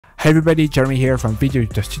Hey everybody, Jeremy here from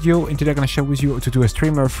Pewdiepie Studio, and today I'm going to share with you how to do a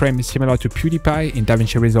streamer frame similar to Pewdiepie in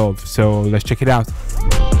Davinci Resolve. So let's check it out.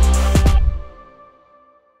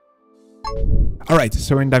 Alright,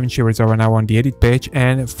 so in Davinci Resolve we're now on the edit page,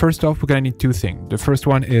 and first off we're going to need two things. The first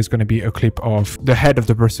one is going to be a clip of the head of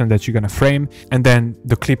the person that you're going to frame, and then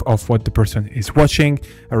the clip of what the person is watching,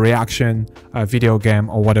 a reaction, a video game,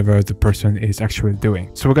 or whatever the person is actually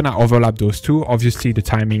doing. So we're going to overlap those two. Obviously the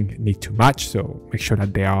timing need to match, so make sure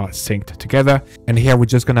that they are synced together. And here we're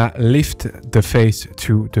just going to lift the face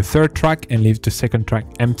to the third track and leave the second track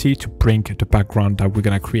empty to bring the background that we're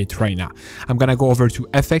going to create right now. I'm going to go over to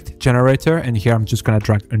Effect Generator, and here I'm just going to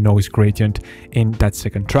drag a noise gradient in that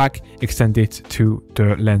second track, extend it to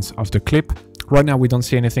the length of the clip. Right now we don't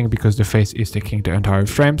see anything because the face is taking the entire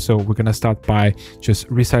frame, so we're going to start by just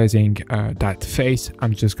resizing that face.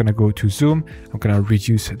 I'm just going to go to zoom, I'm going to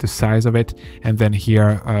reduce the size of it, and then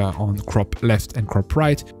here on crop left and crop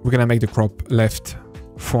right, we're going to make the crop left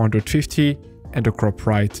 450 and the crop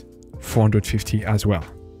right 450 as well.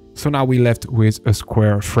 So now we're left with a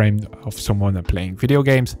square frame of someone playing video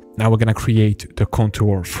games. Now we're going to create the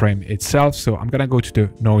contour frame itself. So I'm going to go to the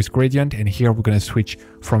noise gradient, and here we're going to switch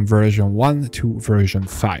from version 1 to version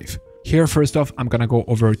 5. Here, first off, I'm going to go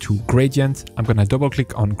over to gradient. I'm going to double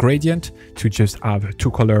click on gradient to just have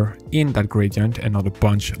two colors in that gradient and not a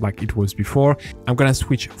bunch like it was before. I'm going to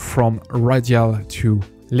switch from radial to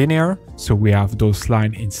linear, so we have those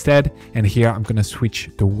lines instead. And here I'm going to switch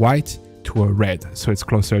the white to a red, so it's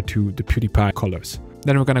closer to the Pewdiepie colors.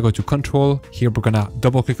 Then we're going to go to control. Here we're going to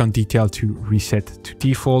double click on detail to reset to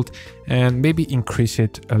default and maybe increase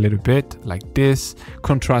it a little bit like this.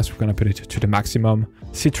 Contrast, we're going to put it to the maximum.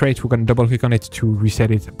 Citrate, we're going to double click on it to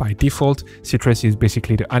reset it by default. Citrate is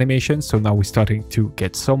basically the animation, so now we're starting to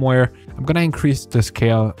get somewhere. I'm going to increase the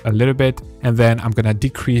scale a little bit, and then I'm going to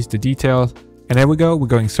decrease the detail. And there we go, we're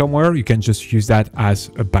going somewhere. You can just use that as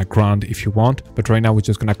a background if you want, but right now we're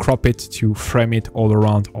just gonna crop it to frame it all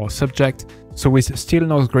around our subject. So with still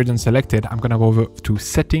noise gradient selected, I'm gonna go over to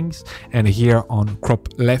settings, and here on crop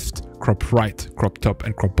left, crop right, crop top,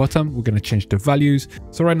 and crop bottom, we're gonna change the values.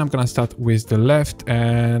 So right now I'm gonna start with the left,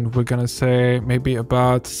 and we're gonna say maybe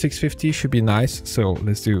about 650 should be nice. So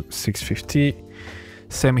let's do 650.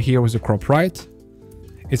 Same here with the crop right.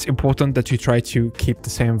 It's important that you try to keep the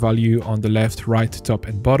same value on the left, right, top,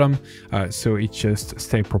 and bottom, so it just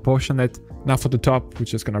stay proportionate. Now for the top, we're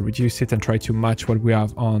just gonna reduce it and try to match what we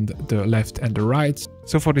have on the left and the right.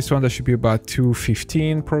 So for this one, that should be about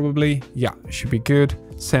 215 probably. Yeah, it should be good.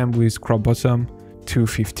 Same with crop bottom,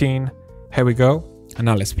 215. Here we go. And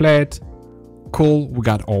now let's play it. Cool, we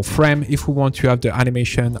got our frame. If we want to have the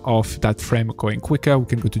animation of that frame going quicker, we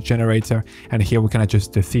can go to generator, and here we can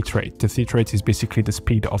adjust the feed rate. The feed rate is basically the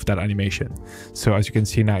speed of that animation. So as you can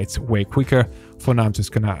see now, it's way quicker. For now, I'm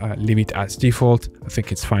just gonna leave it as default. I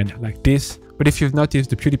think it's fine like this. But if you've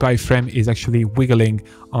noticed, the Pewdiepie frame is actually wiggling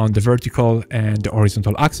on the vertical and the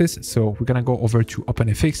horizontal axis. So we're gonna go over to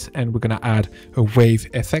OpenFX, and we're gonna add a wave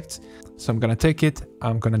effect. So I'm gonna take it,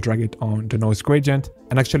 I'm gonna drag it on the noise gradient,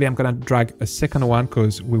 and actually I'm gonna drag a second one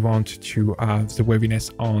because we want to have the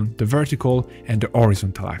waviness on the vertical and the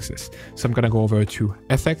horizontal axis. So I'm gonna go over to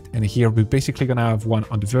effect, and here we're basically gonna have one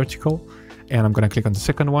on the vertical, and I'm gonna click on the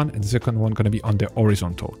second one, and the second one gonna be on the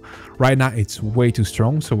horizontal. Right now it's way too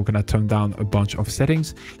strong, so we're gonna turn down a bunch of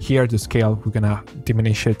settings. Here the scale, we're gonna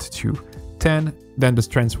diminish it to 10, then the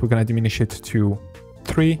strength, we're gonna diminish it to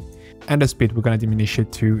 3, and the speed, we're going to diminish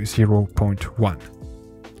it to 0.1.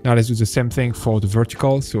 Now let's do the same thing for the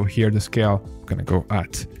vertical. So here the scale, we're going to go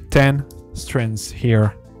at 10, strength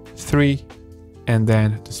here 3, and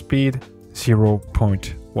then the speed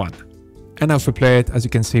 0.1. And now if we play it, as you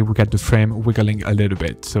can see, we got the frame wiggling a little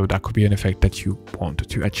bit. So that could be an effect that you want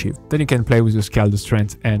to achieve. Then you can play with the scale, the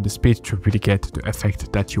strength, and the speed to really get the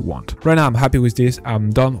effect that you want. Right now, I'm happy with this. I'm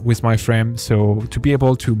done with my frame. So to be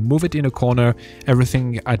able to move it in a corner,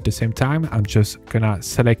 everything at the same time, I'm just gonna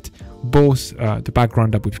select both the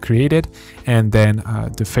background that we've created and then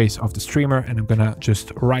the face of the streamer, and I'm gonna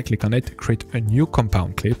just right click on it, create a new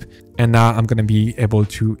compound clip, and now I'm gonna be able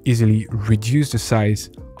to easily reduce the size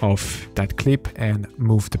of that clip and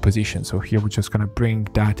move the position. So here we're just gonna bring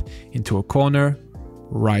that into a corner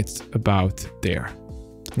right about there.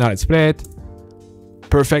 Now let's play it.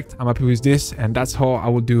 Perfect, I'm happy with this, and that's how I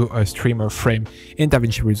would do a streamer frame in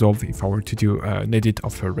Davinci Resolve if I were to do an edit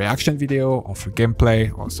of a reaction video, of a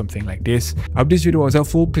gameplay, or something like this. I hope this video was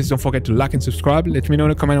helpful. Please don't forget to like and subscribe. Let me know in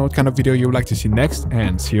the comment what kind of video you would like to see next,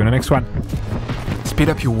 and see you in the next one. Speed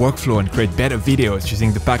up your workflow and create better videos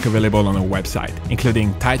using the pack available on our website,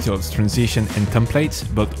 including titles, transition, and templates,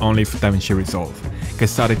 but only for Davinci Resolve. Get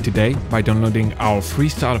started today by downloading our free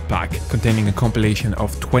starter pack containing a compilation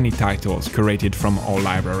of 20 titles curated from our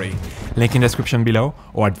library. Link in the description below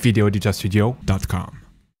or at videodjstudio.com.